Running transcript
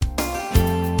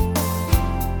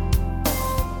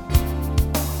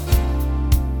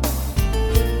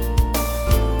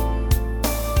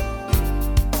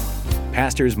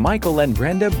Pastors Michael and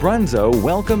Brenda Brunzo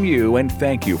welcome you and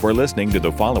thank you for listening to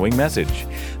the following message.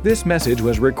 This message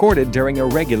was recorded during a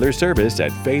regular service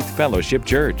at Faith Fellowship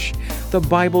Church. The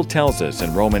Bible tells us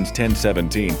in Romans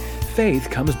 10:17, faith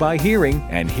comes by hearing,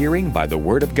 and hearing by the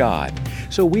Word of God.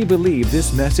 So we believe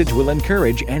this message will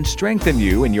encourage and strengthen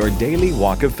you in your daily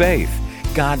walk of faith.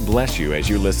 God bless you as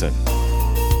you listen.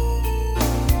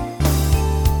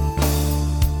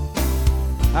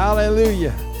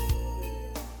 Hallelujah.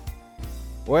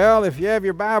 Well, if you have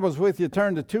your Bibles with you,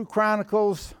 turn to 2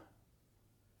 Chronicles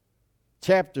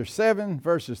chapter 7,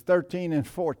 verses 13 and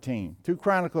 14. 2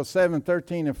 Chronicles 7,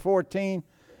 13 and 14.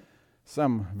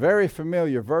 Some very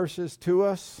familiar verses to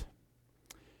us.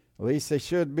 At least they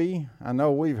should be. I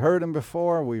know we've heard them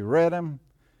before. We read them.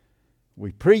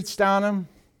 We preached on them.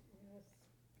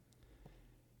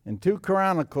 In 2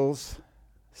 Chronicles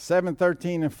 7,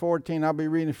 13 and 14, I'll be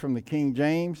reading from the King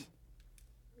James.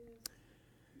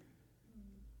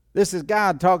 This is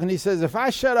God talking. He says, if I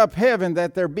shut up heaven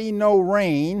that there be no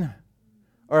rain,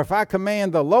 or if I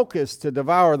command the locusts to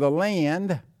devour the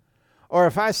land, or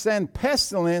if I send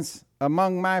pestilence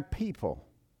among my people.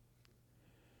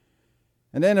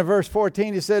 And then in verse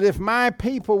 14 he said, if my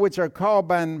people which are called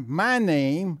by my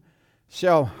name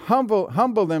shall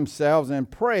humble themselves and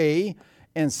pray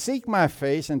and seek my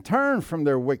face and turn from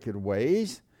their wicked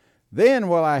ways, then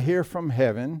will I hear from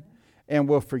heaven and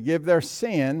will forgive their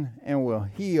sin and will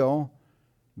heal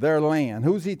their land.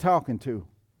 Who's he talking to?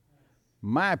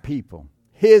 My people,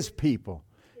 his people,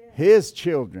 his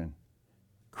children,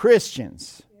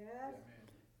 Christians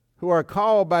who are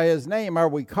called by his name. Are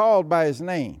we called by his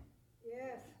name?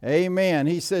 Yes. Amen.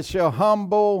 He says, shall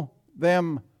humble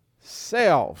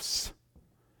themselves,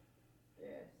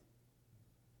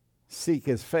 seek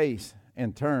his face,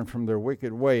 and turn from their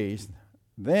wicked ways.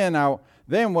 Then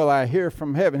will I hear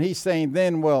from heaven. He's saying,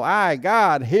 then will I,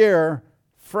 God, hear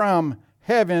from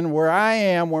heaven where I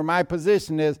am, where my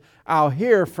position is. I'll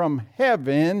hear from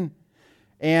heaven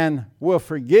and will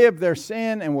forgive their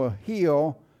sin and will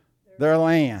heal their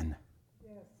land.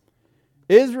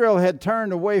 Israel had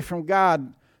turned away from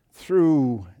God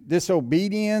through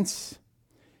disobedience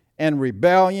and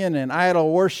rebellion and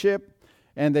idol worship,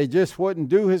 and they just wouldn't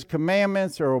do his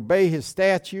commandments or obey his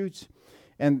statutes.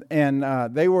 And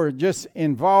they were just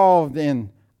involved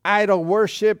in idol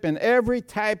worship and every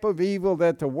type of evil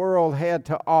that the world had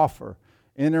to offer.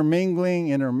 Intermingling,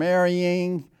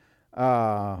 intermarrying,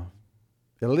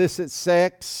 illicit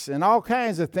sex, and all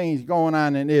kinds of things going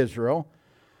on in Israel.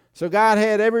 So God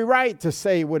had every right to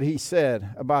say what he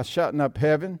said about shutting up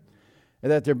heaven,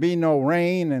 that there be no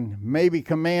rain, and maybe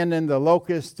commanding the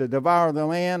locusts to devour the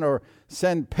land or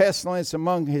send pestilence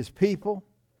among his people.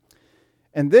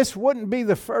 And this wouldn't be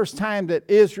the first time that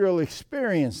Israel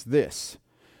experienced this.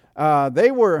 They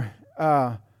were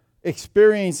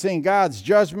experiencing God's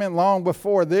judgment long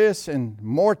before this, and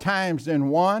more times than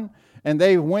one. And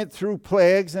they went through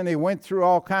plagues, and they went through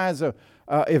all kinds of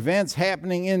events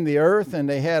happening in the earth, and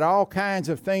they had all kinds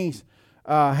of things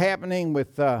happening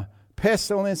with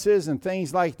pestilences and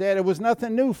things like that. It was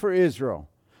nothing new for Israel.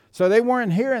 So they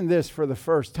weren't hearing this for the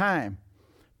first time.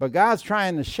 But God's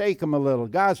trying to shake them a little.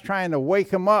 God's trying to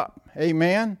wake them up.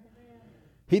 Amen?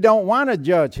 He don't want to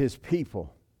judge his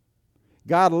people.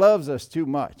 God loves us too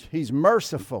much. He's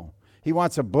merciful. He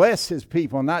wants to bless his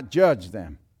people, not judge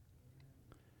them.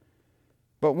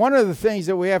 But one of the things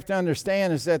that we have to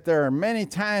understand is that there are many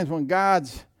times when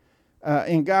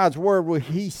in God's word where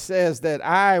he says that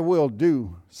I will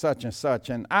do such and such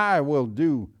and I will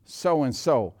do so and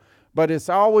so. But it's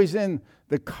always in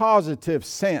the causative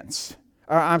sense.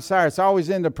 It's always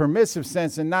in the permissive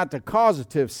sense and not the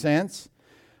causative sense.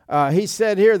 He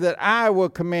said here that I will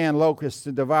command locusts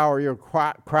to devour your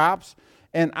crops,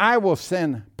 and I will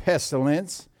send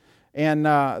pestilence. And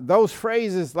those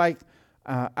phrases, like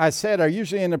I said, are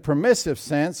usually in the permissive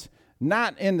sense,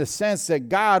 not in the sense that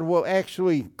God will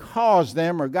actually cause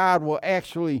them or God will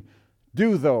actually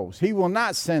do those. He will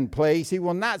not send plagues. He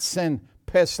will not send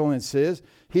pestilences.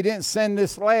 He didn't send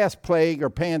this last plague or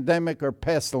pandemic or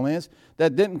pestilence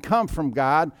that didn't come from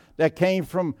God, that came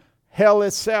from hell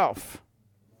itself.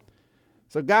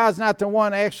 So God's not the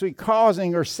one actually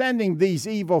causing or sending these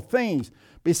evil things.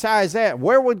 Besides that,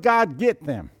 where would God get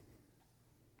them?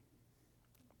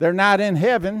 They're not in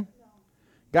heaven.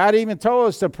 God even told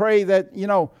us to pray that,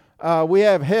 we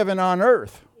have heaven on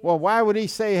earth. Well, why would he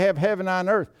say have heaven on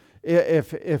earth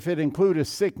if it included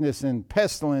sickness and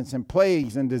pestilence and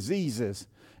plagues and diseases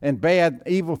and bad,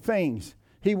 evil things?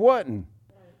 He wouldn't.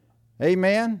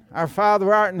 Amen. Our Father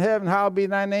who art in heaven, hallowed be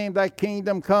thy name. Thy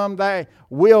kingdom come. Thy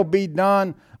will be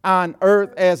done on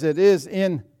earth as it is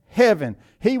in heaven.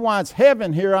 He wants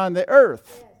heaven here on the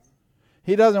earth.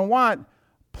 He doesn't want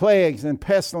plagues and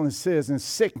pestilences and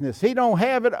sickness. He don't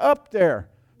have it up there,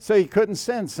 so he couldn't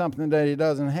send something that he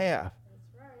doesn't have.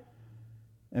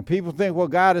 And people think, well,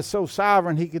 God is so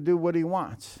sovereign, he could do what he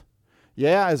wants.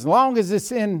 Yeah, as long as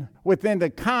it's within the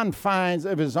confines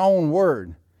of his own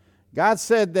word. God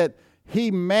said that he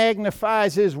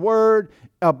magnifies his word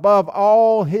above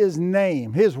all his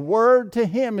name. His word to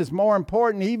him is more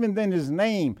important even than his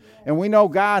name. And we know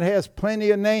God has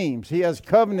plenty of names. He has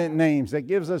covenant names that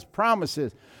gives us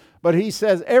promises. But he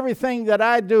says everything that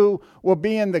I do will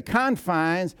be in the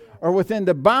confines or within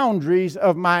the boundaries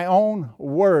of my own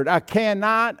word. I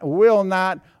cannot, will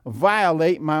not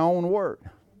violate my own word.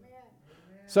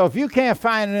 So if you can't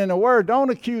find it in the word,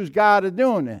 don't accuse God of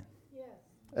doing it.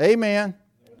 Amen.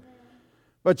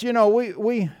 But you know,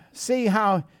 we see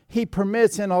how he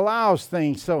permits and allows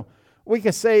things. So we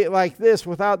can say it like this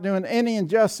without doing any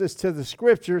injustice to the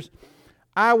scriptures.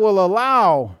 I will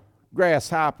allow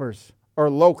grasshoppers or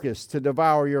locusts to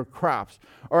devour your crops,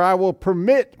 or I will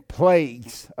permit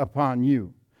plagues upon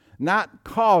you, not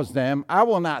cause them. I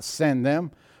will not send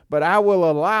them, but I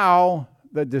will allow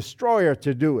the destroyer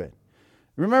to do it.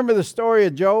 Remember the story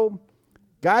of Job?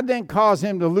 God didn't cause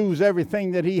him to lose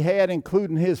everything that he had,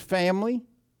 including his family.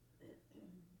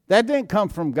 That didn't come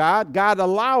from God. God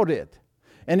allowed it.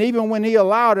 And even when he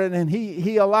allowed it, and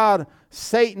he allowed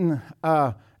Satan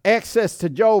access to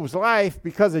Job's life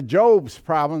because of Job's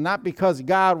problem, not because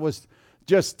God was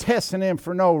just testing him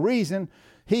for no reason.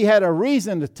 He had a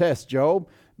reason to test Job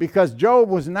because Job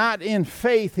was not in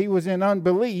faith. He was in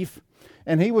unbelief,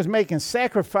 and he was making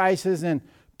sacrifices and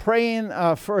praying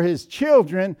for his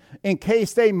children in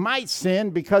case they might sin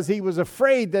because he was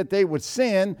afraid that they would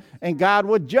sin and God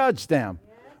would judge them.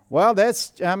 Well,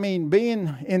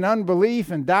 being in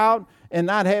unbelief and doubt and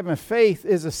not having faith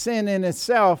is a sin in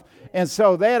itself. And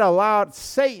so that allowed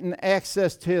Satan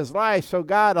access to his life. So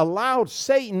God allowed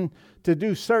Satan to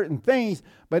do certain things,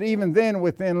 but even then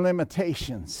within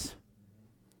limitations.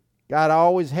 God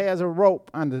always has a rope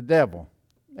on the devil.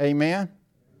 Amen?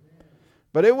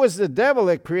 But it was the devil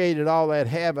that created all that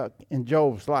havoc in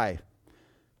Job's life.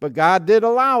 But God did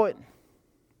allow it.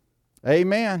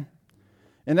 Amen.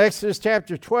 In Exodus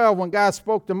chapter 12, when God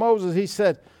spoke to Moses, he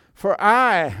said, "For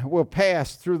I will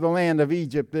pass through the land of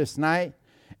Egypt this night,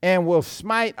 and will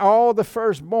smite all the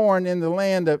firstborn in the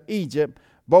land of Egypt,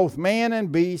 both man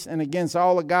and beast, and against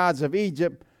all the gods of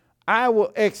Egypt, I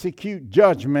will execute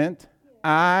judgment.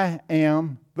 I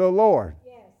am the Lord."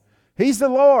 He's the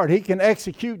Lord. He can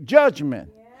execute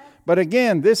judgment. But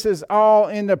again, this is all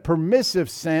in the permissive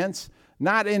sense,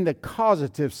 not in the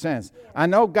causative sense. I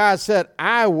know God said,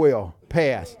 I will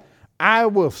pass. I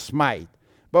will smite.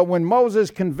 But when Moses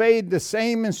conveyed the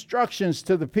same instructions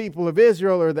to the people of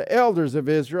Israel or the elders of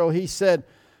Israel, he said,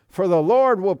 "For the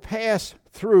Lord will pass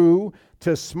through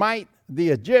to smite the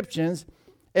Egyptians.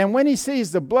 And when he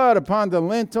sees the blood upon the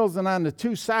lintels and on the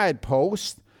two side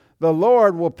posts, the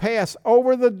Lord will pass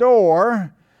over the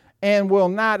door and will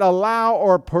not allow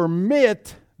or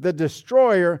permit the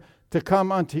destroyer to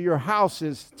come unto your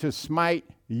houses to smite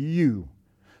you."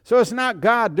 So it's not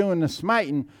God doing the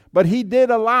smiting, but he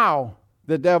did allow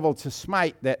the devil to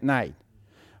smite that night.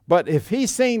 But if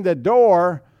he's seen the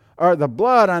door or the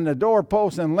blood on the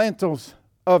doorposts and lintels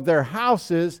of their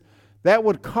houses, that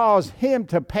would cause him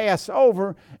to pass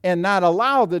over and not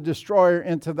allow the destroyer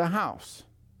into the house.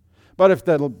 But if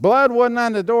the blood wasn't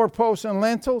on the doorposts and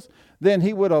lintels, then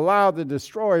he would allow the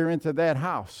destroyer into that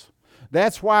house.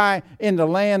 That's why in the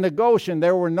land of Goshen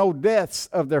there were no deaths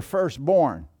of their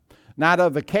firstborn. Not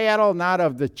of the cattle, not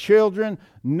of the children,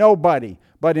 nobody.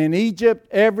 But in Egypt,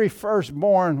 every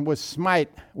firstborn was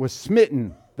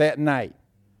smitten that night.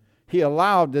 He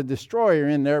allowed the destroyer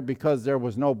in there because there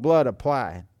was no blood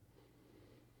applied.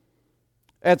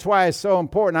 That's why it's so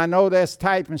important. I know that's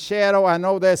type and shadow. I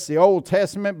know that's the Old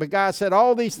Testament. But God said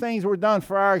all these things were done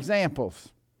for our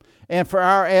examples and for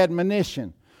our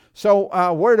admonition.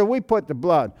 So where do we put the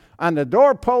blood? On the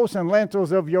doorposts and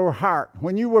lintels of your heart.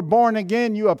 When you were born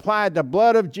again, you applied the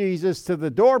blood of Jesus to the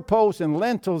doorposts and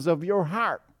lintels of your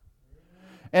heart.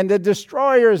 And the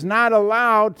destroyer is not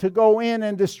allowed to go in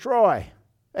and destroy.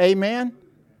 Amen?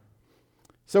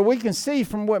 So we can see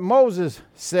from what Moses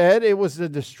said, it was the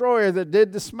destroyer that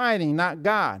did the smiting, not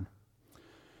God.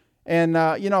 And,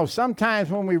 sometimes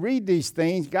when we read these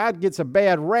things, God gets a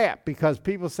bad rap because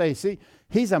people say, see,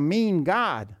 he's a mean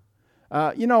God.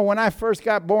 When I first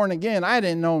got born again, I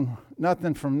didn't know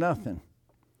nothing from nothing.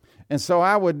 And so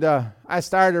I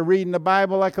started reading the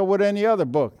Bible like I would any other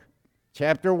book.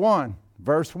 Chapter 1,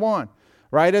 verse 1,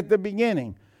 right at the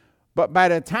beginning. But by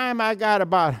the time I got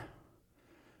about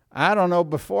I don't know,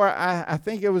 I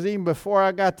think it was even before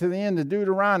I got to the end of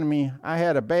Deuteronomy, I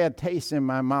had a bad taste in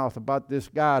my mouth about this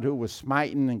God who was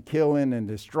smiting and killing and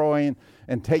destroying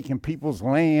and taking people's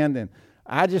land, and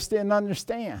I just didn't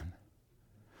understand.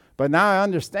 But now I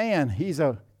understand he's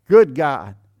a good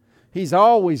God. He's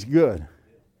always good.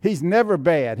 He's never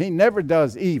bad. He never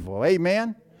does evil.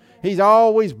 Amen? He's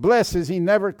always blesses. He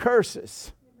never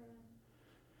curses.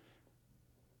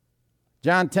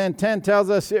 John 10:10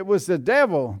 tells us it was the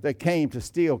devil that came to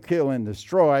steal, kill, and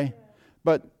destroy.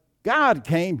 But God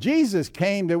came, Jesus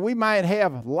came, that we might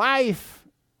have life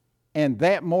and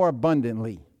that more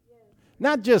abundantly.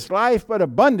 Not just life, but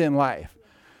abundant life.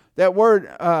 That word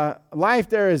life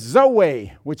there is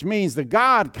Zoe, which means the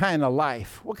God kind of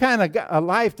life. What kind of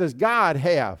life does God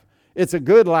have? It's a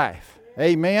good life.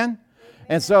 Amen?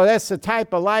 And so that's the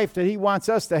type of life that he wants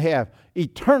us to have.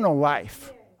 Eternal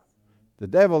life. The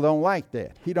devil don't like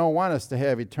that. He don't want us to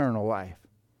have eternal life.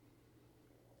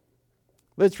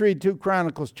 Let's read 2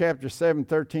 Chronicles chapter 7,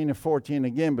 13 and 14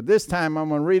 again. But this time I'm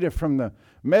going to read it from the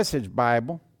Message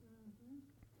Bible.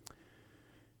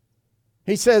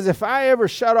 He says, if I ever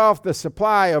shut off the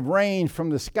supply of rain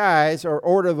from the skies, or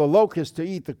order the locusts to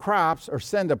eat the crops, or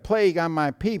send a plague on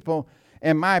my people,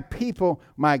 and my people,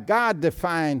 my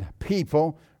God-defined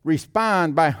people,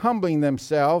 respond by humbling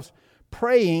themselves,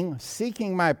 praying,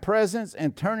 seeking my presence,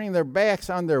 and turning their backs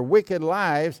on their wicked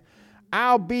lives,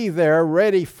 I'll be there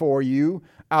ready for you.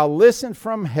 I'll listen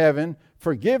from heaven,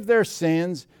 forgive their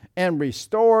sins, and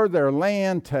restore their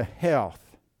land to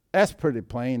health. That's pretty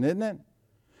plain, isn't it?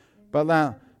 But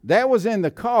now, that was in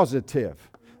the causative.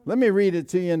 Let me read it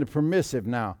to you in the permissive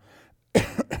now.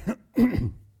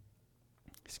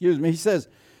 Excuse me. He says,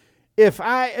 if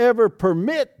I ever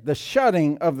permit the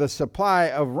shutting of the supply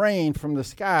of rain from the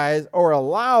skies, or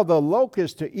allow the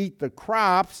locusts to eat the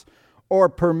crops, or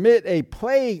permit a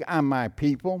plague on my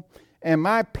people, and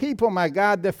my people, my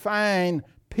God-defined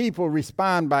people,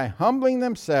 respond by humbling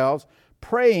themselves,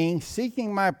 praying,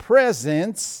 seeking my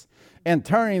presence, and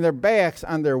turning their backs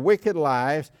on their wicked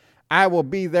lives, I will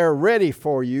be there ready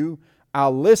for you.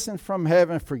 I'll listen from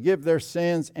heaven, forgive their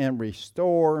sins, and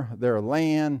restore their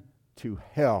land to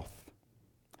health.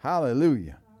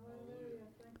 Hallelujah.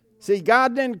 See,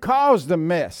 God didn't cause the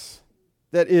mess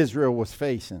that Israel was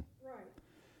facing. Right.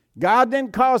 God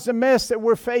didn't cause the mess that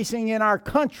we're facing in our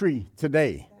country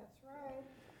today. That's right.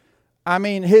 I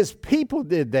mean, his people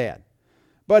did that.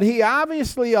 But he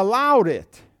obviously allowed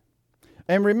it.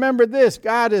 And remember this,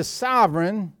 God is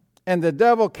sovereign, and the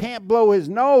devil can't blow his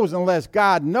nose unless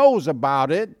God knows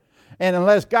about it. And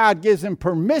unless God gives him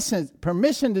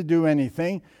permission to do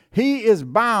anything, he is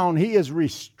bound, he is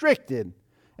restricted,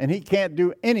 and he can't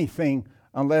do anything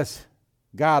unless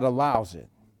God allows it.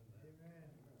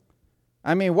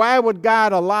 I mean, why would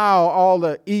God allow all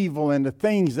the evil and the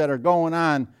things that are going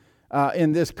on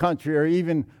in this country, or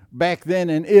even back then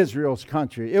in Israel's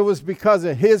country? It was because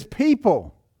of his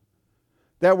people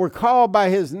that were called by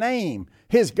his name,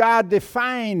 his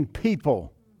God-defined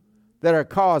people that are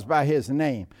caused by his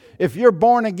name. If you're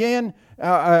born again,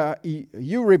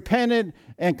 you repented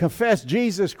and confessed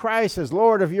Jesus Christ as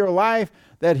Lord of your life,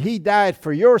 that he died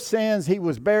for your sins, he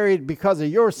was buried because of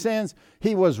your sins,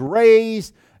 he was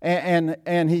raised,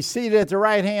 and he's seated at the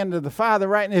right hand of the Father.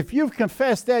 Right? And if you've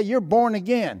confessed that, you're born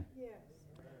again. Yes.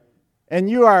 And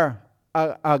you are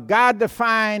a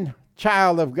God-defined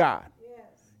child of God. Yes.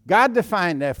 God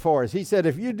defined that for us. He said,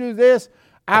 if you do this,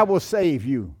 I will save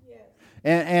you.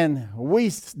 And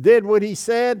we did what he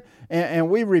said, and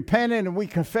we repented, and we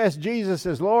confessed Jesus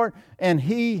as Lord, and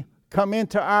he come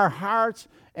into our hearts,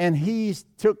 and he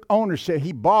took ownership.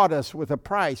 He bought us with a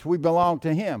price. We belong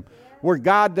to him. Yeah. We're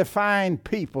God-defined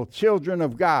people, children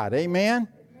of God. Amen?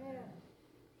 Amen?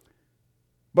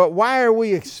 But why are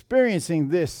we experiencing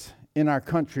this in our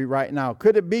country right now?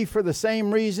 Could it be for the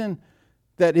same reason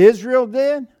that Israel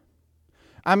did?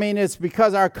 I mean, it's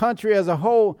because our country as a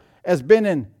whole has been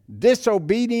in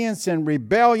disobedience and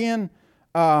rebellion,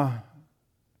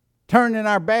 turning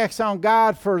our backs on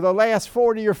God for the last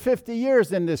 40 or 50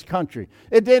 years in this country.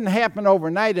 It didn't happen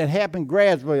overnight. It happened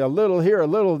gradually, a little here, a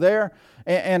little there.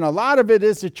 And a lot of it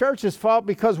is the church's fault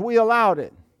because we allowed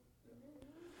it.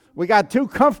 We got too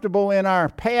comfortable in our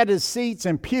padded seats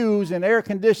and pews and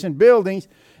air-conditioned buildings,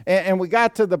 and we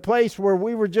got to the place where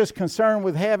we were just concerned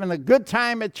with having a good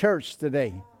time at church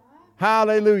today.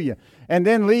 Hallelujah. And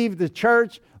then leave the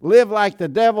church, live like the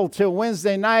devil till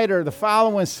Wednesday night or the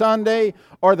following Sunday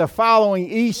or the following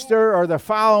Easter or the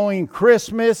following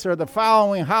Christmas or the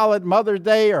following holiday, Mother's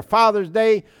Day or Father's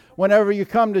Day, whenever you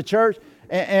come to church.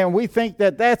 And we think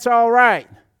that that's all right.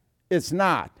 It's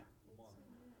not.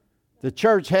 The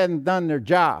church hadn't done their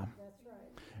job.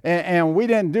 And we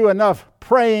didn't do enough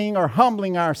praying or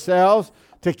humbling ourselves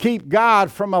to keep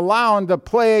God from allowing the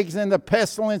plagues and the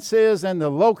pestilences and the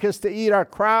locusts to eat our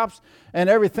crops and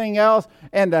everything else.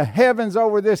 And the heavens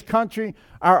over this country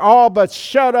are all but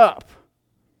shut up.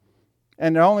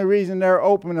 And the only reason they're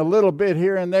open a little bit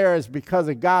here and there is because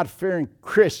of God-fearing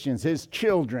Christians, His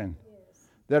children,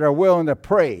 that are willing to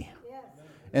pray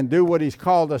and do what He's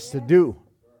called us to do.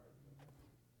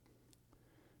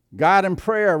 God and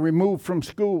prayer removed from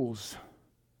schools,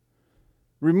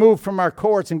 removed from our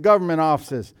courts and government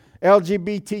offices,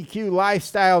 LGBTQ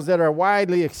lifestyles that are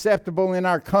widely acceptable in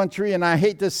our country, and I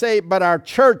hate to say it, but our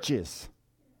churches.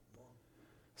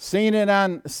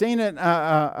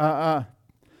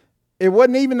 It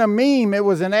wasn't even a meme, it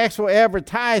was an actual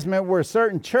advertisement where a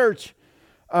certain church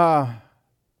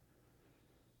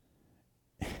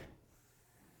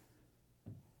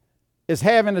is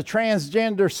having a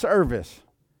transgender service.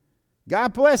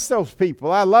 God bless those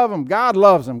people. I love them. God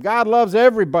loves them. God loves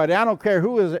everybody. I don't care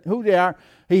who they are.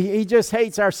 He just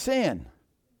hates our sin.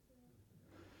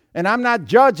 And I'm not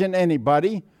judging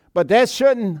anybody, but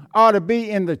that ought to be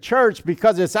in the church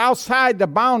because it's outside the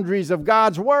boundaries of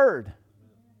God's Word.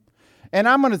 And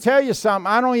I'm going to tell you something.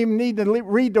 I don't even need to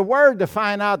read the Word to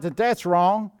find out that that's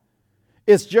wrong.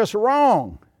 It's just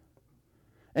wrong.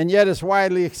 And yet it's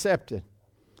widely accepted.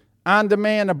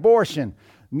 On-demand abortion.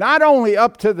 Not only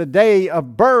up to the day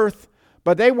of birth,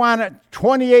 but they want it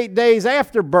 28 days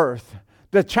after birth.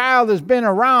 The child has been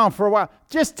around for a while.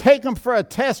 Just take them for a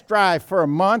test drive for a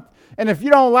month. And if you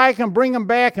don't like them, bring them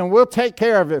back and we'll take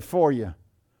care of it for you.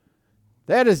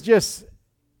 That is just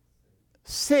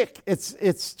sick.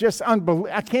 It's just unbelievable.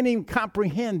 I can't even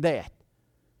comprehend that.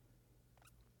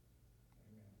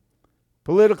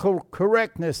 Political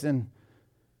correctness and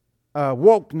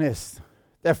wokeness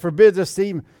that forbids us to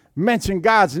even mention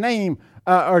God's name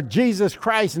or Jesus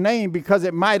Christ's name because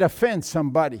it might offend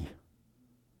somebody.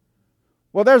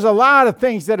 Well, there's a lot of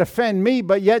things that offend me,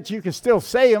 but yet you can still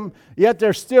say them, yet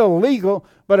they're still legal.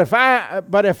 But if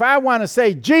I want to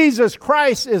say Jesus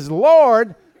Christ is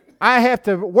Lord, I have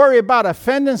to worry about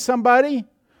offending somebody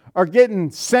or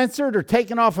getting censored or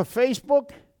taken off of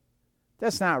Facebook.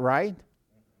 That's not right.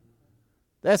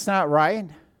 That's not right.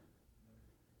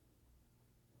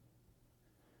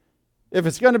 If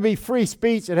it's going to be free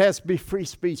speech, it has to be free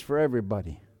speech for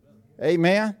everybody.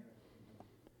 Amen?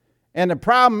 And the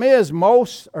problem is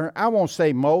most, or I won't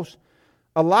say most,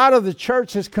 a lot of the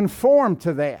church has conformed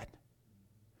to that.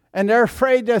 And they're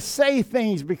afraid to say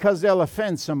things because they'll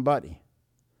offend somebody.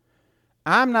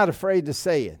 I'm not afraid to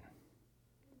say it.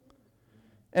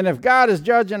 And if God is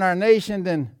judging our nation,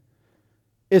 then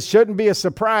it shouldn't be a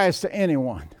surprise to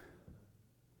anyone.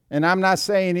 And I'm not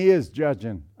saying He is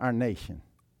judging our nation.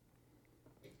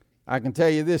 I can tell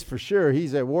you this for sure,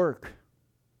 He's at work.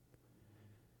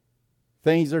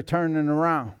 Things are turning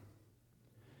around.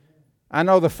 I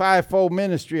know the fivefold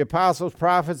ministry, apostles,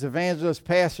 prophets, evangelists,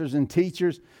 pastors, and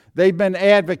teachers, they've been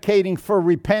advocating for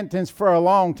repentance for a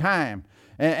long time.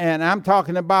 And I'm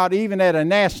talking about even at a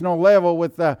national level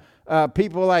with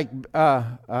people like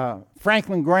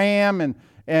Franklin Graham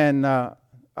and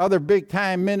other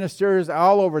big-time ministers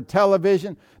all over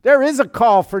television. There is a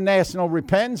call for national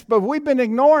repentance, but we've been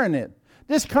ignoring it.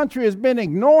 This country has been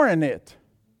ignoring it.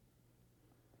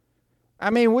 I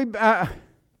mean,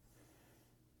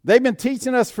 they've been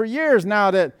teaching us for years now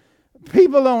that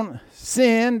people don't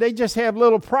sin, they just have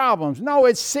little problems. No,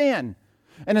 it's sin.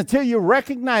 And until you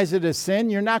recognize it as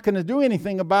sin, you're not going to do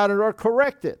anything about it or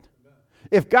correct it.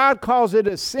 If God calls it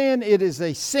a sin, it is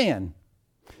a sin.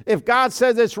 If God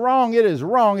says it's wrong, it is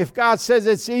wrong. If God says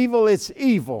it's evil, it's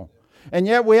evil. And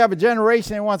yet we have a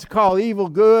generation that wants to call evil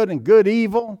good and good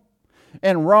evil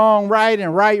and wrong right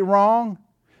and right wrong.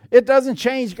 It doesn't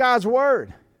change God's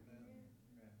word.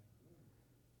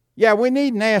 Yeah, we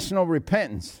need national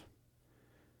repentance.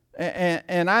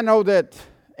 And I know that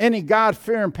any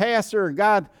God-fearing pastor or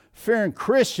God-fearing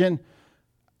Christian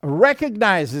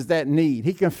recognizes that need.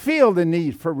 He can feel the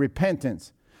need for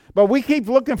repentance. But we keep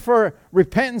looking for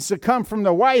repentance to come from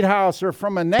the White House or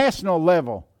from a national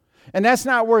level. And that's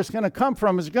not where it's going to come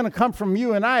from. It's going to come from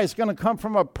you and I. It's going to come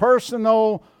from a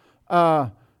personal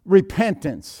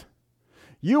repentance.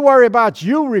 You worry about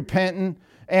you repenting,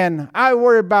 and I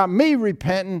worry about me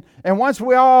repenting. And once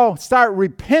we all start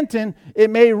repenting, it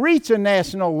may reach a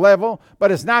national level,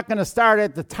 but it's not going to start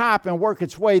at the top and work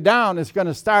its way down. It's going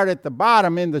to start at the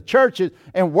bottom in the churches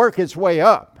and work its way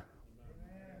up.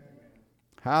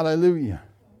 Hallelujah.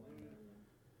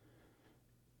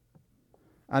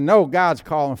 I know God's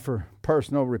calling for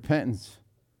personal repentance.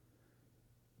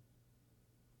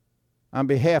 on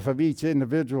behalf of each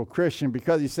individual Christian,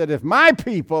 because he said, if my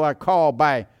people are called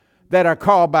by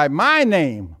my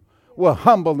name will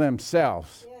humble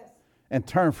themselves and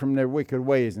turn from their wicked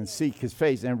ways and seek his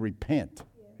face and repent,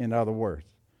 in other words.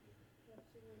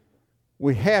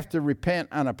 We have to repent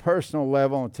on a personal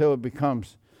level until it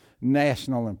becomes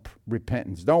national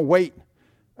repentance. Don't wait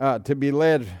to be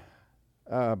led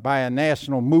by a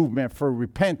national movement for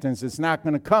repentance. It's not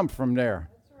going to come from there.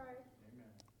 That's right.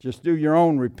 Just do your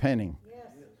own repenting. Yes.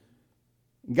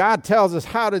 God tells us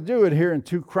how to do it here in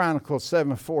 2 Chronicles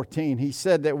 7:14. He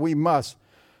said that we must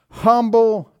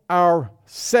humble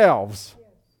ourselves. Yes.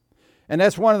 And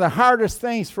that's one of the hardest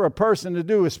things for a person to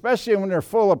do, especially when they're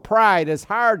full of pride. It's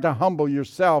hard to humble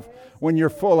yourself when you're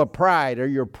full of pride or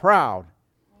you're proud.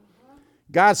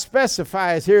 God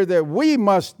specifies here that we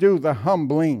must do the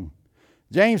humbling.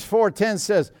 James 4:10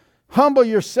 says, humble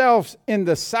yourselves in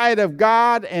the sight of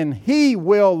God, and he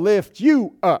will lift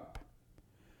you up.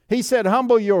 He said,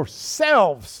 humble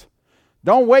yourselves.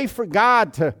 Don't wait for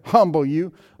God to humble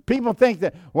you. People think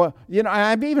that, well,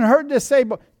 I've even heard this say,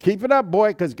 but keep it up, boy,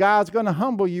 because God's going to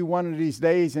humble you one of these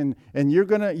days, and you're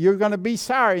gonna be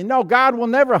sorry. No, God will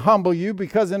never humble you,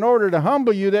 because in order to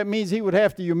humble you, that means he would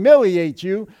have to humiliate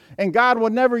you, and God will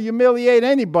never humiliate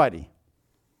anybody.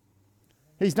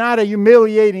 He's not a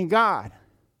humiliating God.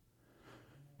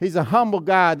 He's a humble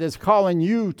God that's calling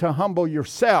you to humble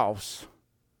yourselves.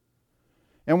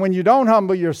 And when you don't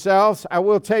humble yourselves, I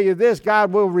will tell you this,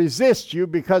 God will resist you,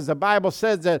 because the Bible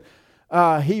says that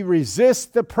he resists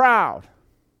the proud.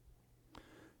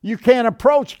 You can't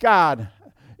approach God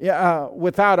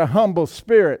without a humble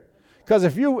spirit, because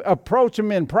if you approach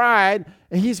him in pride,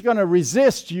 he's going to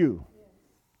resist you.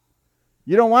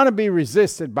 You don't want to be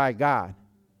resisted by God.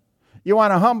 You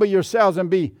want to humble yourselves and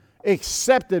be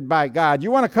accepted by God. You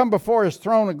want to come before his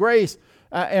throne of grace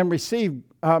and receive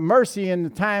mercy in your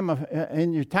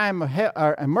time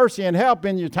of mercy and help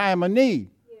in your time of need.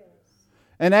 Yes.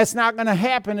 And that's not going to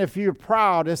happen if you're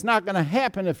proud. It's not going to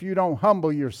happen if you don't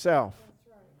humble yourself.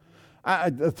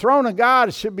 Right. The throne of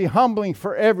God should be humbling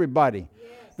for everybody.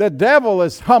 Yes. The devil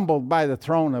is humbled by the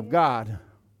throne of God.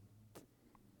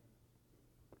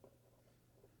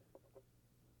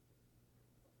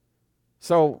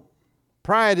 So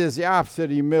pride is the opposite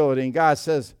of humility, and God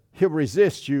says he'll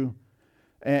resist you,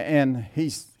 and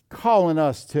he's calling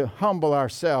us to humble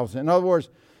ourselves. In other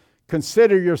words,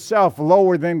 consider yourself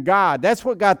lower than God. That's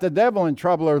what got the devil in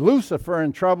trouble, or Lucifer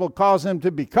in trouble, caused him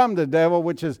to become the devil,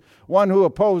 which is one who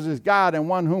opposes God and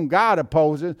one whom God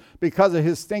opposes, because of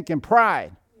his stinking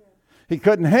pride. He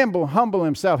couldn't humble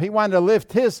himself. He wanted to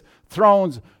lift his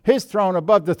throne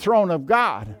above the throne of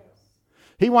God.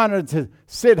 He wanted to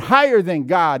sit higher than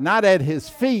God, not at his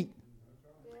feet.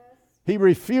 He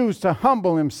refused to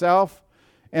humble himself,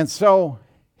 and so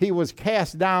he was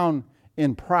cast down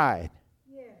in pride.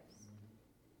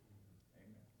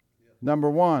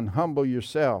 Number one, humble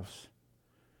yourselves.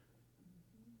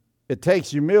 It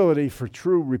takes humility for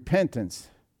true repentance,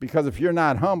 because if you're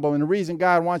not humble, and the reason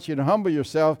God wants you to humble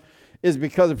yourself is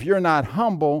because if you're not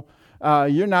humble,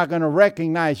 you're not going to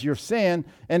recognize your sin.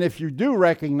 And if you do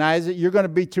recognize it, you're going to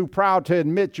be too proud to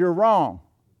admit you're wrong.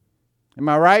 Am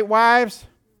I right, wives?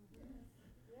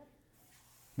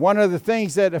 One of the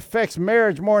things that affects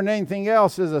marriage more than anything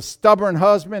else is a stubborn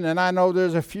husband. And I know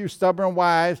there's a few stubborn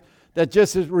wives that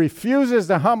just refuses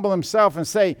to humble himself and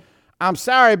say, I'm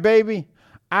sorry, baby.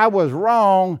 I was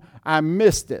wrong. I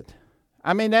missed it.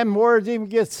 I mean, them words even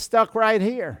get stuck right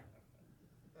here.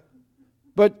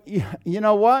 But you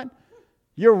know what?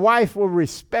 Your wife will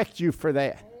respect you for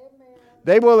that. Amen.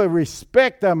 They will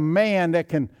respect a man that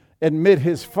can admit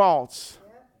his faults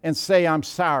and say, I'm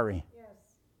sorry. Yes.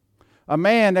 A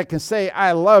man that can say,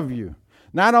 I love you.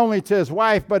 Not only to his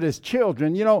wife, but his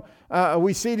children. You know,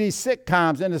 we see these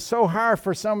sitcoms, and it's so hard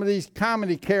for some of these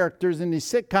comedy characters in these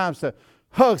sitcoms to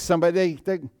hug somebody.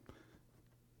 They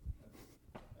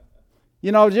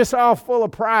just all full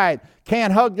of pride.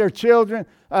 Can't hug their children.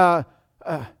 I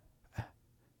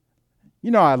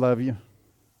love you.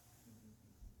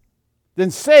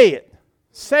 Then say it.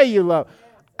 Say you love.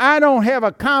 I don't have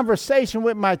a conversation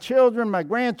with my children, my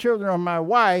grandchildren, or my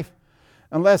wife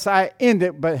unless I end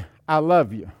it, but I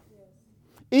love you.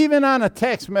 Even on a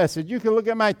text message. You can look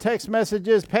at my text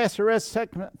messages, Pastor Ed's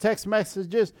text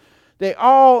messages. They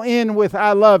all end with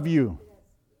I love you.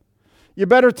 You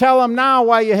better tell them now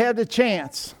while you have the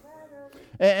chance.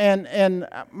 And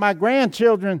my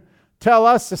grandchildren tell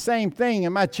us the same thing,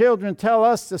 and my children tell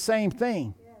us the same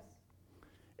thing. Yes.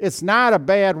 It's not a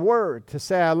bad word to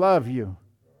say I love you,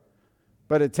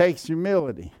 but it takes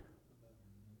humility.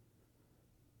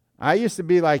 I used to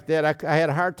be like that. I had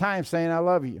a hard time saying I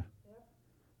love you.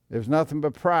 It was nothing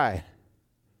but pride.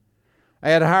 I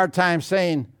had a hard time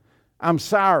saying, I'm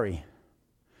sorry.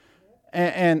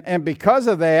 And because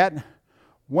of that,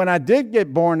 when I did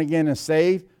get born again and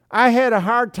saved, I had a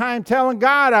hard time telling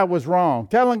God I was wrong,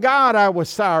 telling God I was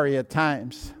sorry at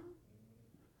times.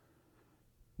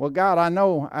 Well, God, I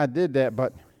know I did that,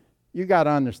 but you got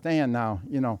to understand now,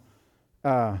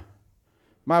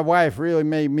 my wife really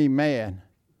made me mad.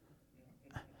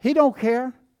 He don't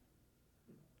care.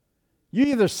 You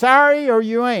either sorry or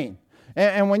you ain't.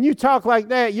 And when you talk like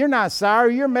that, you're not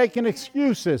sorry. You're making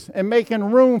excuses and making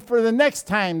room for the next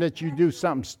time that you do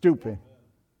something stupid.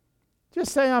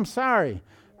 Just say, I'm sorry.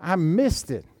 I missed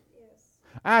it.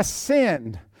 I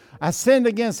sinned. I sinned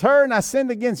against her and I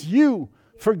sinned against you.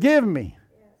 Forgive me.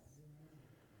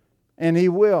 And he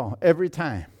will every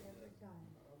time.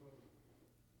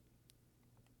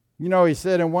 He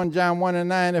said in 1 John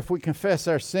 1:9, if we confess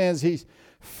our sins, he's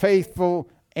faithful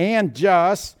and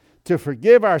just to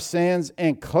forgive our sins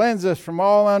and cleanse us from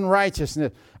all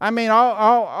unrighteousness. I mean,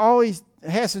 all he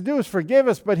has to do is forgive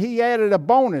us, but he added a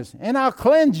bonus, and I'll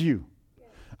cleanse you.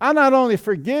 I'll not only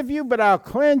forgive you, but I'll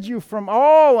cleanse you from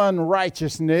all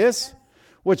unrighteousness,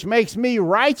 which makes me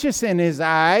righteous in his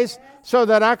eyes so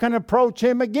that I can approach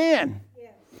him again.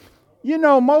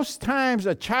 Most times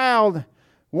a child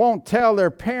won't tell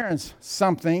their parents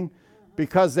something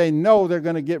because they know they're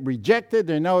going to get rejected.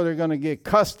 They know they're going to get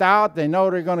cussed out. They know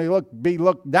they're going to be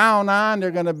looked down on.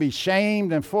 They're going to be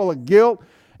shamed and full of guilt.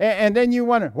 And then you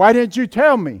wonder, why didn't you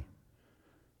tell me?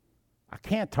 I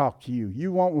can't talk to you.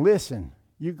 You won't listen.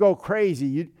 You go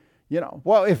crazy.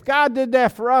 Well, if God did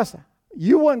that for us,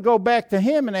 you wouldn't go back to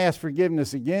him and ask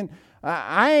forgiveness again.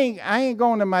 I ain't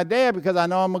going to my dad because I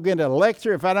know I'm going to get a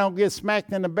lecture. If I don't get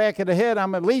smacked in the back of the head,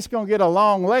 I'm at least going to get a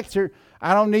long lecture.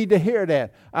 I don't need to hear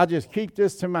that. I'll just keep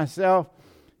this to myself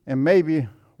and maybe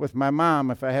with my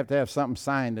mom if I have to have something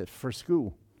signed for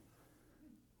school.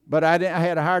 But I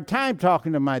had a hard time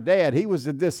talking to my dad. He was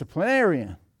a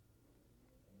disciplinarian.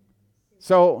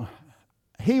 So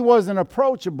he wasn't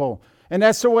approachable. And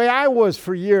that's the way I was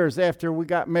for years after we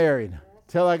got married,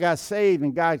 till I got saved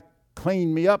and God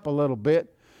cleaned me up a little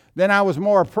bit. Then I was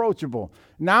more approachable.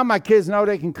 Now my kids know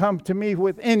they can come to me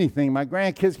with anything. My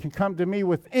grandkids can come to me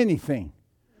with anything.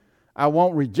 I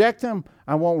won't reject them.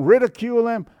 I won't ridicule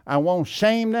them. I won't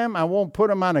shame them. I won't put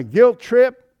them on a guilt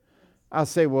trip. I'll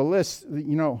say, well,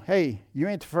 hey, you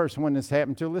ain't the first one this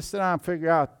happened to. Let's sit down and figure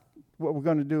out what we're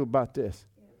going to do about this.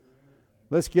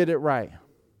 Let's get it right.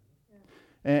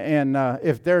 And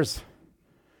if there's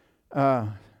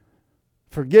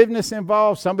forgiveness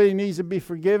involved, somebody needs to be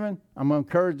forgiven, I'm going to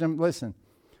encourage them, listen,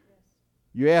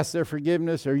 you ask their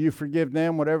forgiveness or you forgive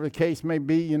them, whatever the case may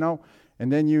be, and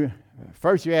then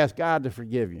first you ask God to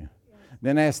forgive you,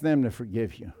 then ask them to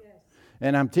forgive you.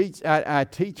 And I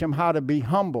teach them how to be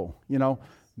humble,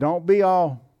 Don't be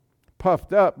all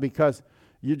puffed up because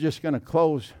you're just going to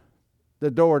close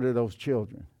the door to those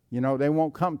children. They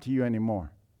won't come to you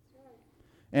anymore.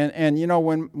 And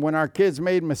when our kids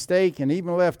made a mistake and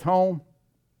even left home,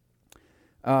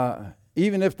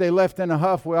 even if they left in a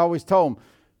huff, we always told them,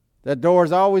 that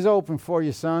door's always open for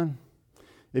you, son.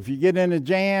 If you get in a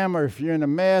jam or if you're in a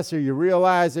mess or you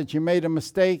realize that you made a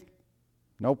mistake,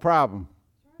 no problem.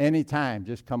 Anytime,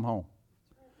 just come home.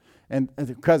 And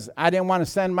because I didn't want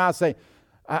to send them out and say,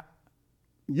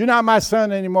 you're not my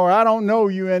son anymore. I don't know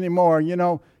you anymore.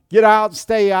 Get out,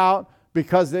 stay out.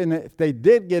 Because then if they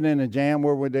did get in a jam,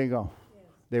 where would they go? Yes.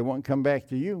 They wouldn't come back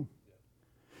to you.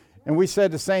 And we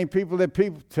said the same thing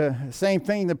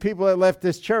to people that left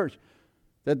this church.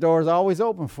 The door is always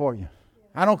open for you. Yes.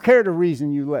 I don't care the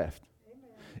reason you left.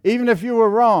 Amen. Even if you were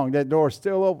wrong, that door is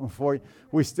still open for you.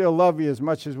 We still love you as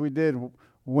much as we did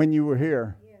when you were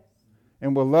here. Yes.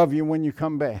 And we'll love you when you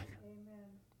come back. Amen.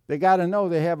 They got to know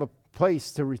they have a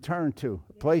place to return to,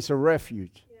 a place of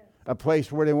refuge. A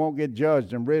place where they won't get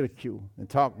judged and ridiculed and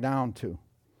talked down to.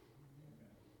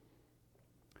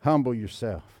 Humble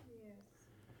yourself. Yes.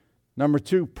 Number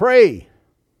 2, pray.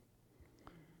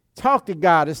 Talk to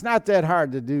God. It's not that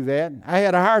hard to do that. I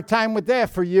had a hard time with that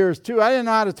for years too. I didn't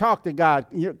know how to talk to God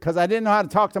because I didn't know how to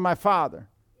talk to my Father.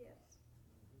 Yes.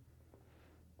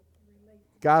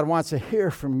 God wants to hear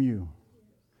from you.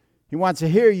 He wants to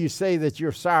hear you say that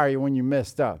you're sorry when you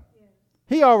messed up. Yes.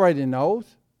 He already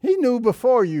knows. He knew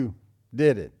before you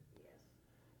did it. Yes.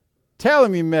 Tell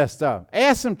him you messed up.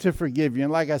 Ask him to forgive you.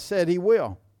 And like I said, he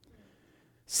will.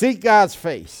 Seek God's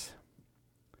face.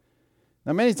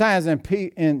 Now, many times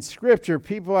in Scripture,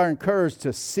 people are encouraged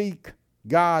to seek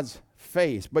God's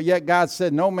face. But yet God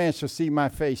said, no man shall see my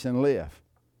face and live.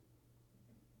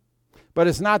 But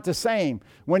it's not the same.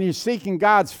 When you're seeking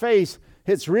God's face,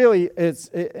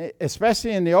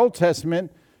 especially in the Old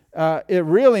Testament, it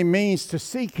really means to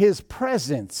seek his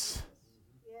presence.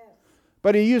 Yes.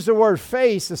 But he used the word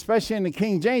face, especially in the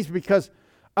King James, because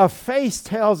a face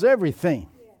tells everything.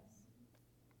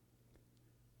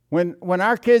 Yes. When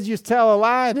our kids used to tell a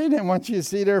lie, they didn't want you to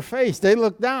see their face. They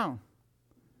looked down.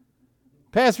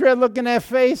 Pastor Ed looked in that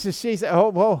face, and she said,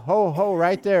 ho,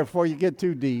 right there before you get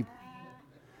too deep.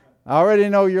 I already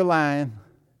know you're lying.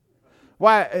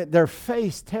 Why? Their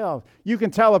face tells. You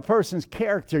can tell a person's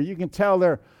character. You can tell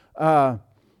their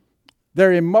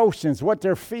emotions, what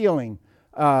they're feeling,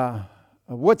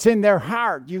 what's in their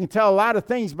heart. You can tell a lot of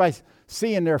things by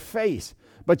seeing their face.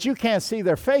 But you can't see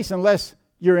their face unless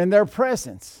you're in their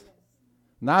presence.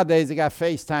 Nowadays, they got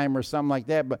FaceTime or something like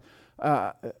that. But,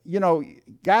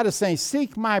 God is saying,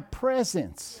 seek my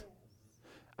presence.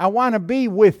 I want to be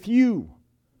with you.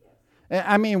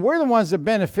 I mean, we're the ones that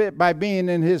benefit by being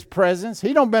in his presence.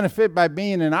 He don't benefit by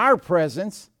being in our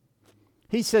presence.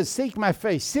 He says, seek my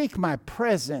face, seek my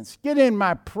presence. Get in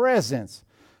my presence.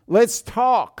 Let's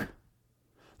talk.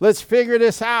 Let's figure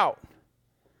this out.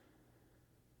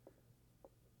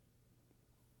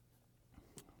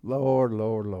 Lord,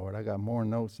 Lord, Lord. I got more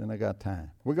notes than I got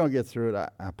time. We're going to get through it.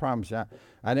 I promise you.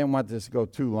 I didn't want this to go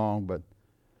too long, but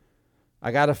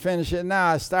I got to finish it now.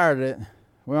 I started it.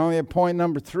 We're only at point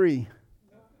number 3.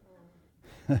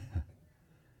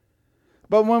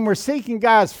 But when we're seeking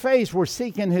God's face, we're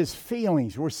seeking his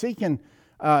feelings. We're seeking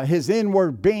his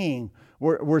inward being.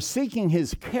 We're seeking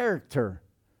his character.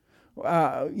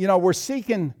 We're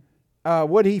seeking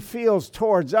what he feels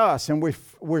towards us. And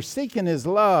we're seeking his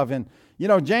love. And,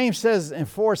 James says in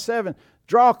 4:7,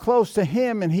 draw close to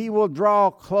him and he will draw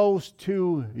close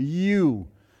to you.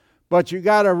 But you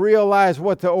got to realize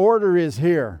what the order is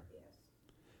here.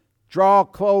 Draw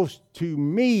close to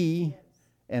me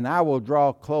and I will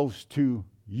draw close to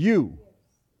you.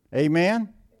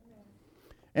 Amen?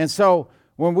 And so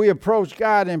when we approach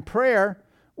God in prayer,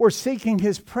 we're seeking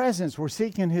his presence. We're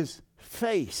seeking his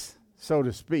face, so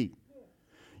to speak.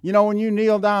 When you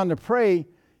kneel down to pray,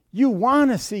 you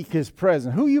want to seek his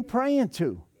presence. Who are you praying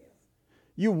to?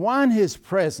 You want his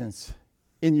presence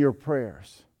in your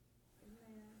prayers.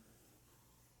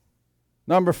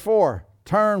 Number 4,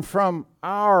 turn from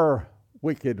our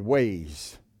wicked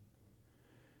ways.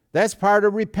 That's part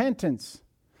of repentance.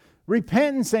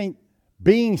 Repentance ain't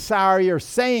being sorry or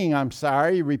saying I'm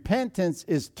sorry. Repentance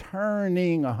is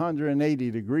turning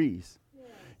 180 degrees. Yeah.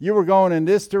 You were going in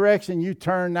this direction, you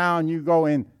turn now and you go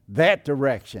in that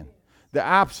direction. The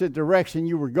opposite direction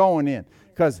you were going in.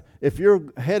 Because if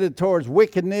you're headed towards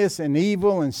wickedness and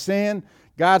evil and sin,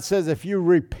 God says if you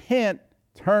repent,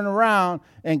 turn around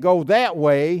and go that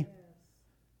way,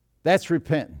 that's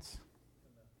repentance.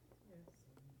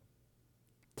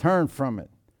 Turn from it.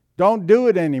 Don't do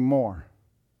it anymore.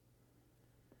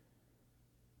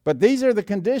 But these are the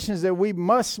conditions that we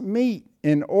must meet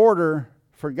in order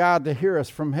for God to hear us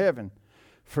from heaven.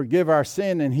 Forgive our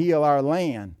sin and heal our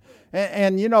land.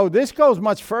 And this goes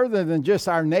much further than just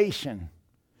our nation.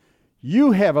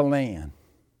 You have a land.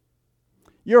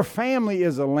 Your family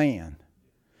is a land.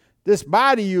 This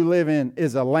body you live in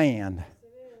is a land.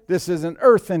 This is an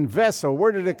earthen vessel.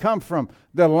 Where did it come from?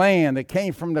 The land. It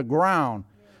came from the ground.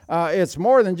 It's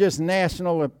more than just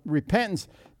national repentance.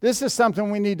 This is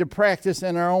something we need to practice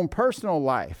in our own personal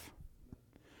life.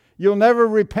 You'll never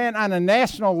repent on a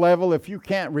national level if you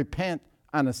can't repent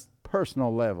on a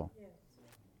personal level.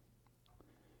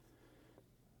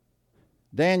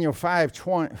 Daniel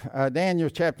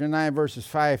chapter 9, verses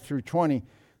 5 through 20.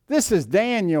 This is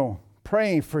Daniel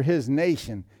praying for his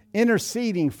nation,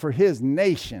 interceding for his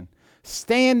nation,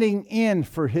 standing in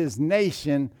for his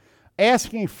nation,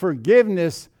 asking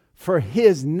forgiveness for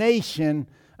his nation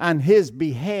on his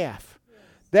behalf.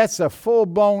 That's a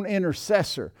full-blown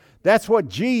intercessor. That's what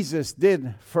Jesus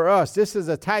did for us. This is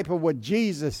a type of what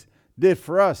Jesus did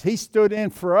for us. He stood in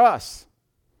for us.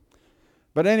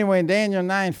 But anyway, in Daniel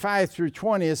 9, 5 through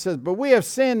 20, it says, but we have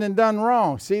sinned and done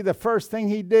wrong. See, the first thing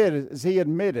he did is he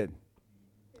admitted.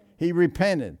 He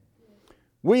repented.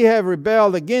 We have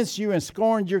rebelled against you and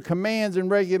scorned your commands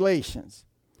and regulations.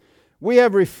 We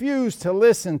have refused to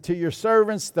listen to your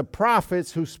servants, the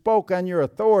prophets who spoke on your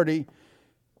authority.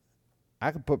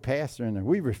 I could put pastor in there.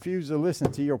 We refuse to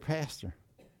listen to your pastor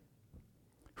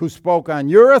who spoke on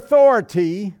your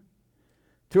authority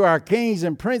to our kings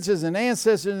and princes and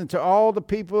ancestors and to all the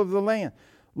people of the land.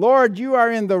 Lord, you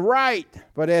are in the right,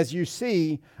 but as you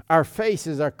see, our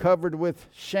faces are covered with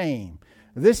shame.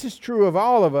 This is true of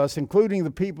all of us, including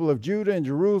the people of Judah and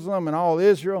Jerusalem and all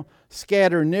Israel,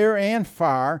 scattered near and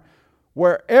far,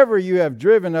 wherever you have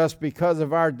driven us because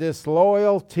of our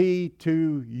disloyalty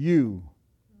to you.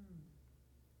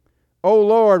 O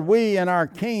Lord, we and our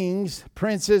kings,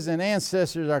 princes, and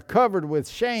ancestors are covered with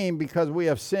shame because we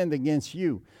have sinned against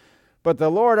you. But the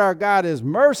Lord our God is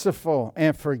merciful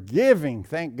and forgiving,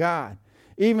 thank God,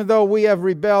 even though we have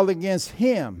rebelled against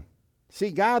him.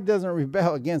 See, God doesn't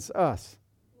rebel against us.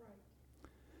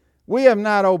 We have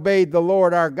not obeyed the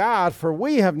Lord our God, for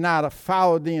we have not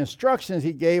followed the instructions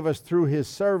he gave us through his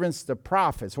servants, the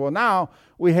prophets. Well, now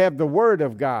we have the word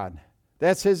of God.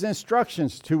 That's his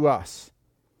instructions to us.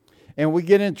 And we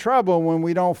get in trouble when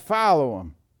we don't follow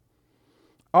them.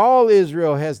 All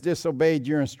Israel has disobeyed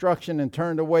your instruction and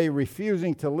turned away,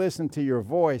 refusing to listen to your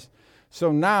voice.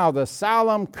 So now the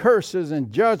solemn curses and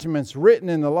judgments written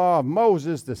in the law of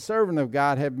Moses, the servant of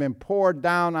God, have been poured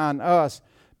down on us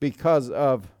because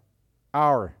of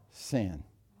our sin.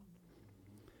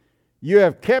 You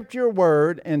have kept your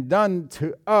word and done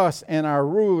to us and our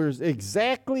rulers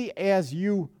exactly as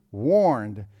you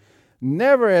warned.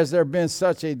 Never has there been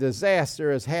such a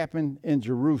disaster as happened in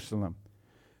Jerusalem.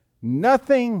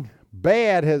 Nothing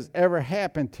bad has ever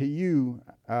happened to you.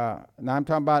 Now I'm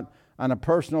talking about on a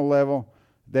personal level,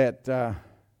 that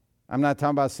I'm not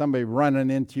talking about somebody running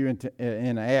into you in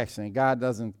an accident. God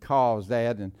doesn't cause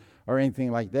that or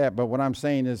anything like that. But what I'm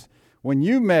saying is, when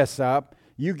you mess up,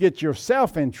 you get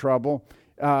yourself in trouble.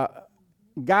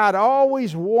 God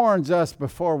always warns us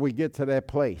before we get to that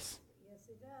place. Yes,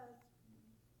 he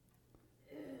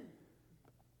does.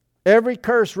 Every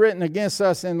curse written against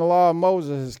us in the law of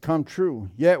Moses has come true.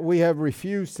 Yet we have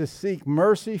refused to seek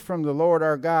mercy from the Lord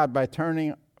our God by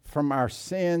turning from our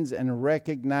sins and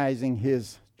recognizing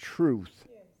his truth.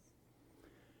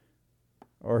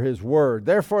 Or his word.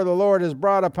 Therefore the Lord has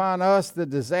brought upon us the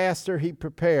disaster he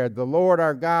prepared. The Lord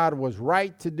our God was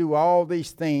right to do all these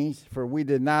things, for we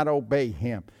did not obey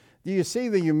him. Do you see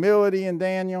the humility in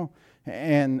Daniel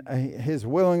and his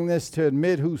willingness to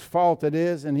admit whose fault it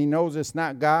is, and he knows it's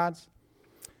not God's?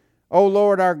 O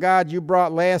Lord our God, you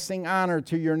brought lasting honor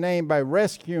to your name by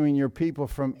rescuing your people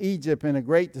from Egypt in a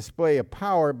great display of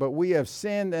power, but we have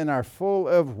sinned and are full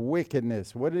of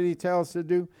wickedness. What did he tell us to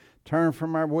do? Turn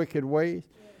from our wicked ways.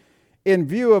 In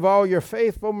view of all your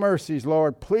faithful mercies,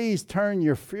 Lord, please turn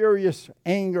your furious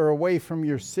anger away from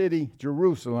your city,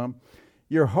 Jerusalem,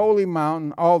 your holy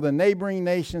mountain. All the neighboring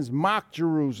nations mock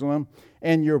Jerusalem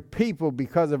and your people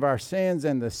because of our sins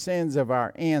and the sins of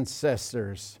our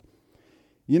ancestors.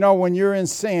 You know, when you're in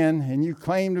sin and you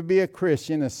claim to be a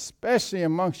Christian, especially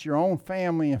amongst your own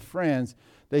family and friends,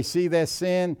 they see that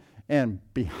sin, and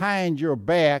behind your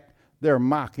back, they're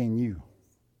mocking you.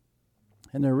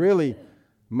 And they're really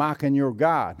mocking your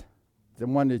God, the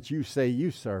one that you say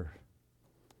you serve.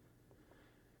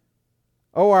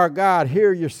 Oh, our God,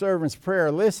 hear your servant's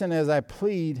prayer. Listen as I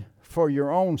plead for your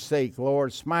own sake,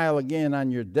 Lord. Smile again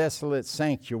on your desolate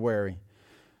sanctuary.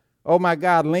 Oh, my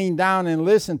God, lean down and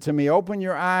listen to me. Open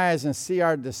your eyes and see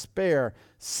our despair.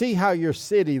 See how your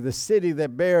city, the city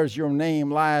that bears your name,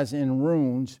 lies in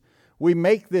ruins. We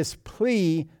make this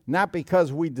plea not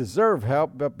because we deserve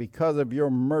help, but because of your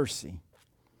mercy.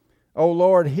 O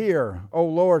Lord, hear. O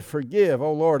Lord, forgive.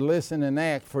 O Lord, listen and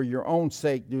act. For your own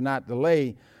sake, do not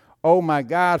delay. O my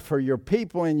God, for your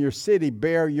people in your city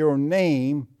bear your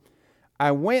name.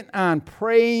 I went on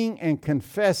praying and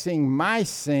confessing my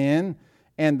sin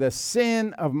and the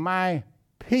sin of my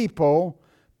people,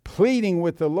 pleading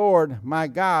with the Lord my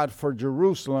God for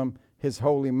Jerusalem, his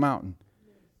holy mountain.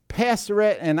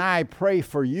 Pastorette and I pray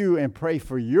for you and pray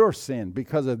for your sin.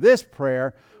 Because of this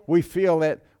prayer, we feel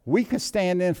that we can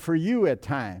stand in for you at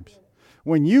times.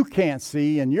 When you can't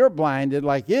see and you're blinded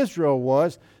like Israel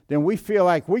was, then we feel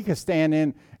like we can stand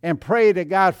in and pray that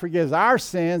God forgives our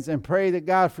sins and pray that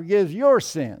God forgives your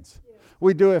sins.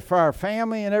 We do it for our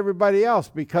family and everybody else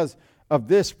because of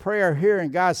this prayer here,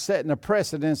 and God's setting a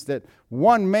precedence that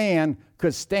one man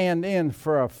could stand in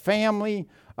for a family,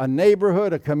 a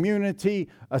neighborhood, a community,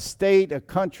 a state, a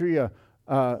country,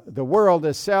 the world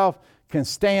itself can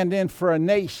stand in for a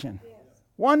nation.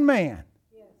 One man.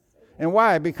 And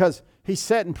why? Because he's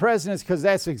setting precedents, because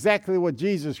that's exactly what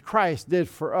Jesus Christ did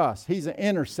for us. He's an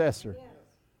intercessor.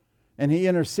 And he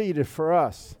interceded for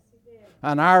us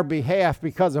on our behalf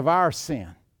because of our sin.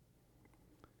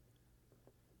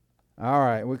 All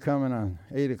right, we're coming on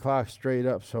 8 o'clock straight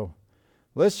up, so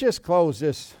let's just close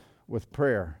this with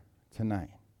prayer tonight.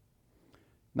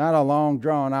 Not a long,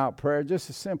 drawn-out prayer, just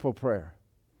a simple prayer.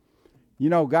 You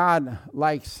know, God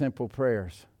likes simple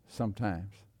prayers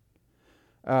sometimes.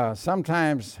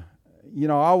 Sometimes, you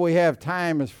know, all we have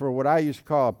time is for what I used to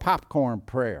call a popcorn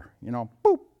prayer. You know,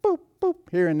 boop, boop, boop,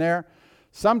 here and there.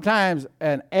 Sometimes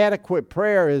an adequate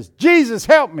prayer is, Jesus,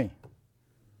 help me.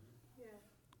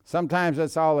 Sometimes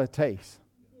that's all it takes.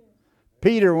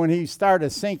 Peter, when he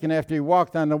started sinking after he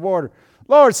walked on the water,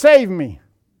 Lord, save me.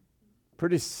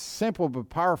 Pretty simple but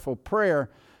powerful prayer,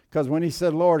 because when he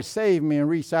said, Lord, save me, and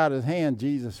reached out his hand,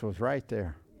 Jesus was right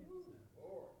there.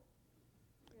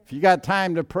 If you got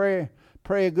time to pray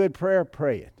a good prayer,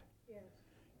 pray it.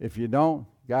 If you don't,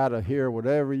 God will hear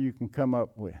whatever you can come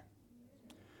up with.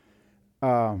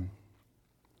 I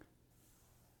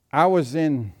was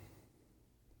in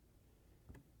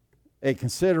a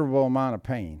considerable amount of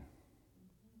pain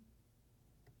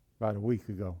about a week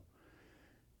ago.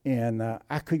 And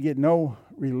I could get no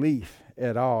relief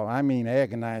at all. I mean,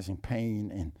 agonizing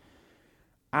pain. And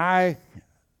I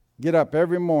get up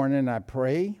every morning, I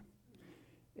pray,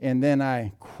 and then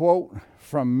I quote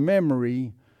from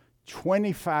memory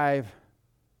 25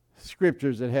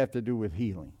 scriptures that have to do with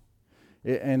healing.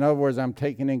 In other words, I'm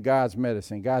taking in God's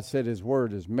medicine. God said his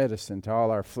word is medicine to all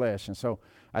our flesh. And so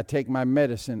I take my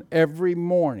medicine every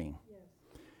morning.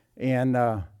 And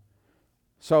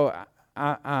so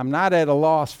I'm not at a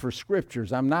loss for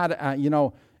scriptures. I'm not,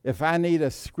 if I need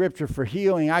a scripture for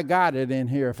healing, I got it in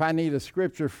here. If I need a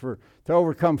scripture to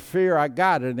overcome fear, I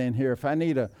got it in here. If I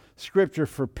need a scripture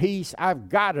for peace, I've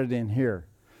got it in here.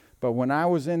 But when I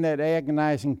was in that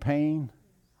agonizing pain,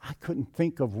 I couldn't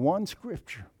think of one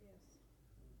scripture.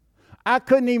 I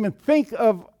couldn't even think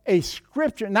of a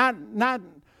scripture, I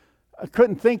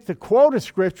couldn't think to quote a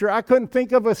scripture. I couldn't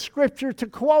think of a scripture to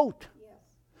quote.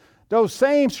 Those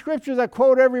same scriptures I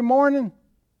quote every morning,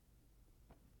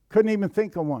 couldn't even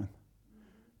think of one.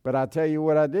 But I'll tell you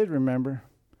what I did remember.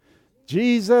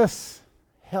 Jesus,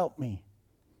 help me.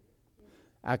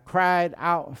 I cried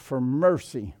out for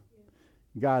mercy.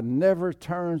 God never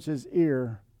turns his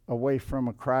ear away from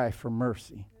a cry for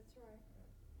mercy.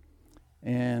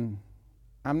 And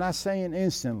I'm not saying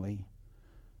instantly,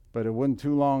 but it wasn't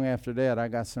too long after that I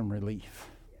got some relief.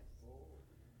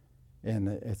 And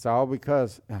it's all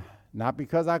because, not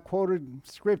because I quoted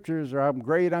scriptures or I'm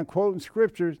great on quoting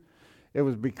scriptures. It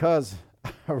was because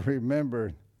I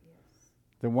remembered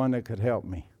the one that could help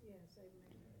me.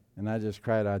 And I just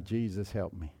cried out, Jesus,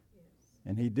 help me.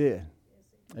 And he did.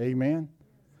 Amen.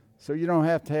 So you don't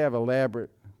have to have elaborate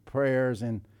prayers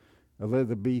in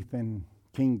Elizabethan,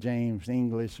 King James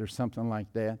English or something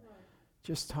like that.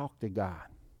 Just talk to God.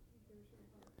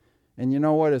 And you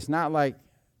know what? It's not like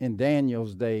in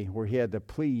Daniel's day where he had to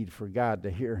plead for God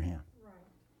to hear him. Right.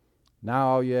 Now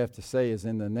all you have to say is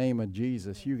in the name of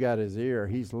Jesus, you got his ear.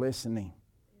 He's listening.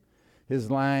 His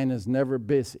line is never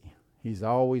busy. He's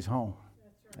always home.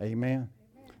 Right. Amen?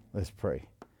 Let's pray.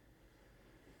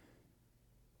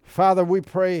 Father, we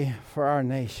pray for our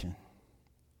nation.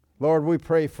 Lord, we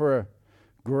pray for a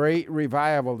great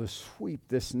revival to sweep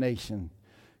this nation,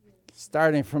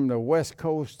 starting from the west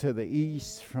coast to the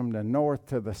east, from the north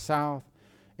to the south,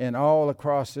 and all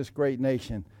across this great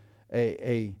nation.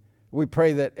 We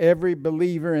pray that every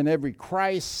believer in every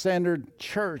Christ-centered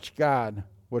church, God,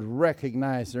 would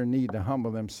recognize their need to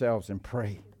humble themselves and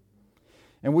pray.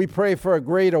 And we pray for a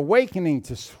great awakening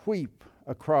to sweep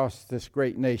across this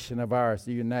great nation of ours,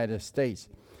 the United States.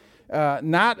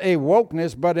 Not a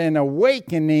wokeness, but an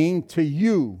awakening to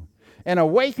you. An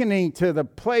awakening to the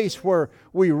place where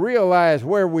we realize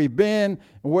where we've been,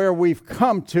 where we've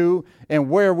come to, and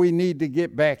where we need to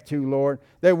get back to, Lord.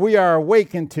 That we are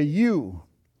awakened to you.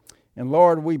 And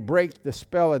Lord, we break the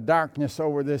spell of darkness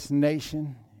over this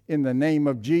nation in the name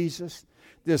of Jesus.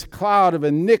 This cloud of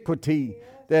iniquity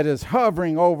that is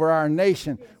hovering over our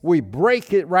nation, we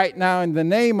break it right now in the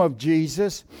name of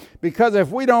Jesus. Because if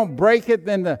we don't break it,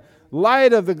 then the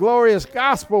light of the glorious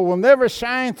gospel will never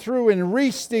shine through and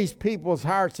reach these people's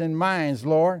hearts and minds,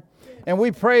 Lord. And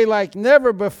we pray like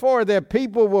never before that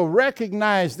people will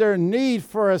recognize their need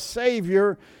for a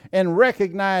Savior and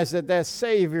recognize that that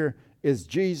Savior is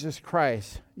Jesus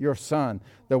Christ, your Son,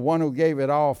 the one who gave it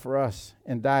all for us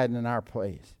and died in our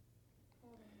place.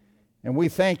 And we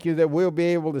thank you that we'll be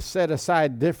able to set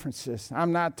aside differences.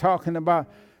 I'm not talking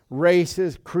about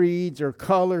races, creeds, or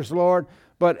colors, Lord,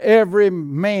 but every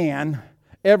man,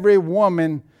 every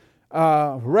woman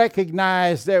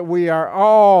recognize that we are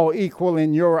all equal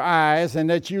in your eyes and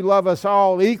that you love us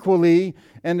all equally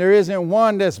and there isn't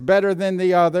one that's better than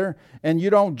the other and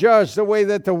you don't judge the way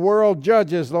that the world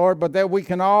judges, Lord, but that we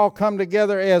can all come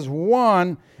together as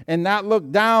one and not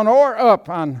look down or up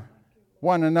on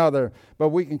one another, but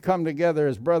we can come together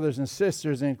as brothers and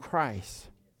sisters in Christ.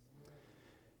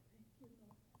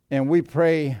 And we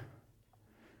pray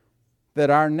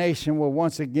that our nation will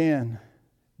once again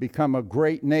become a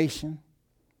great nation.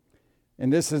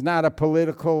 And this is not a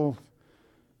political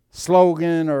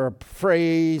slogan or a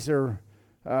phrase or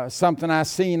something I've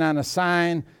seen on a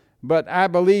sign, but I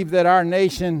believe that our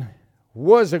nation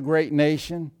was a great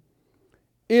nation,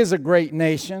 is a great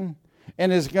nation,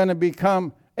 and is going to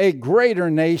become a greater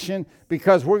nation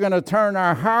because we're going to turn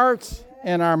our hearts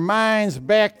and our minds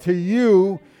back to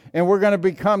you, and we're going to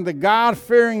become the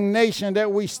God-fearing nation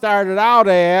that we started out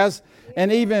as,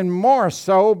 and even more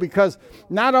so because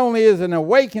not only is an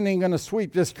awakening going to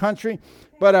sweep this country,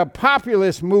 but a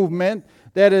populist movement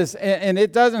that is, and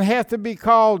it doesn't have to be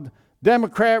called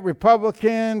Democrat,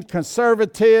 Republican,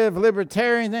 conservative,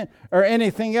 libertarian, or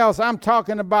anything else. I'm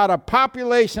talking about a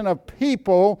population of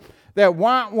people that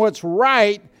want what's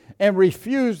right and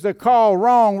refuse to call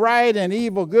wrong right and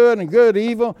evil good and good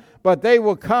evil, but they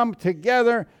will come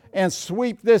together and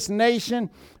sweep this nation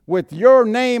with your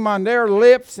name on their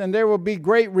lips, and there will be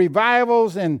great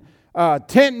revivals and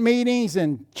tent meetings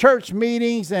and church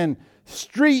meetings and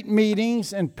street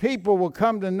meetings, and people will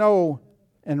come to know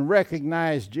and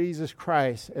recognize Jesus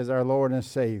Christ as our Lord and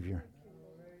Savior.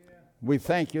 We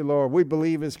thank you, Lord. We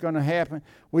believe it's going to happen.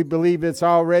 We believe it's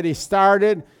already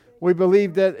started. We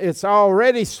believe that it's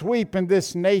already sweeping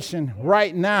this nation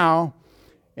right now,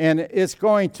 and it's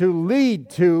going to lead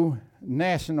to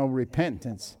national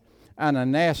repentance on a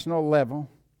national level.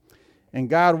 And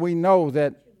God, we know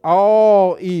that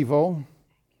all evil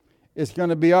is going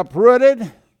to be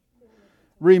uprooted,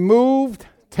 removed,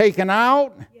 taken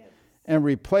out, and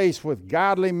replaced with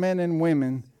godly men and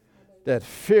women that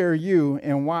fear you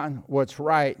and want what's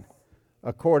right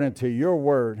according to your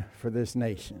word for this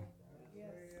nation.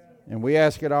 And we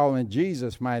ask it all in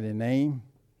Jesus' mighty name.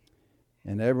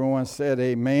 And everyone said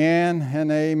amen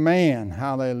and amen.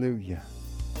 Hallelujah.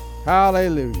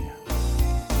 Hallelujah.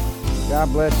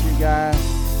 God bless you guys.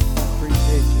 I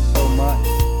appreciate you so much.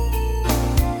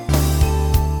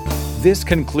 This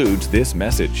concludes this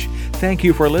message. Thank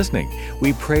you for listening.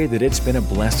 We pray that it's been a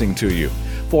blessing to you.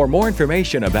 For more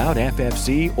information about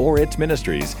FFC or its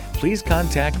ministries, please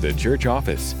contact the church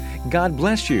office. God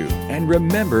bless you, and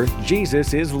remember,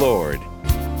 Jesus is Lord.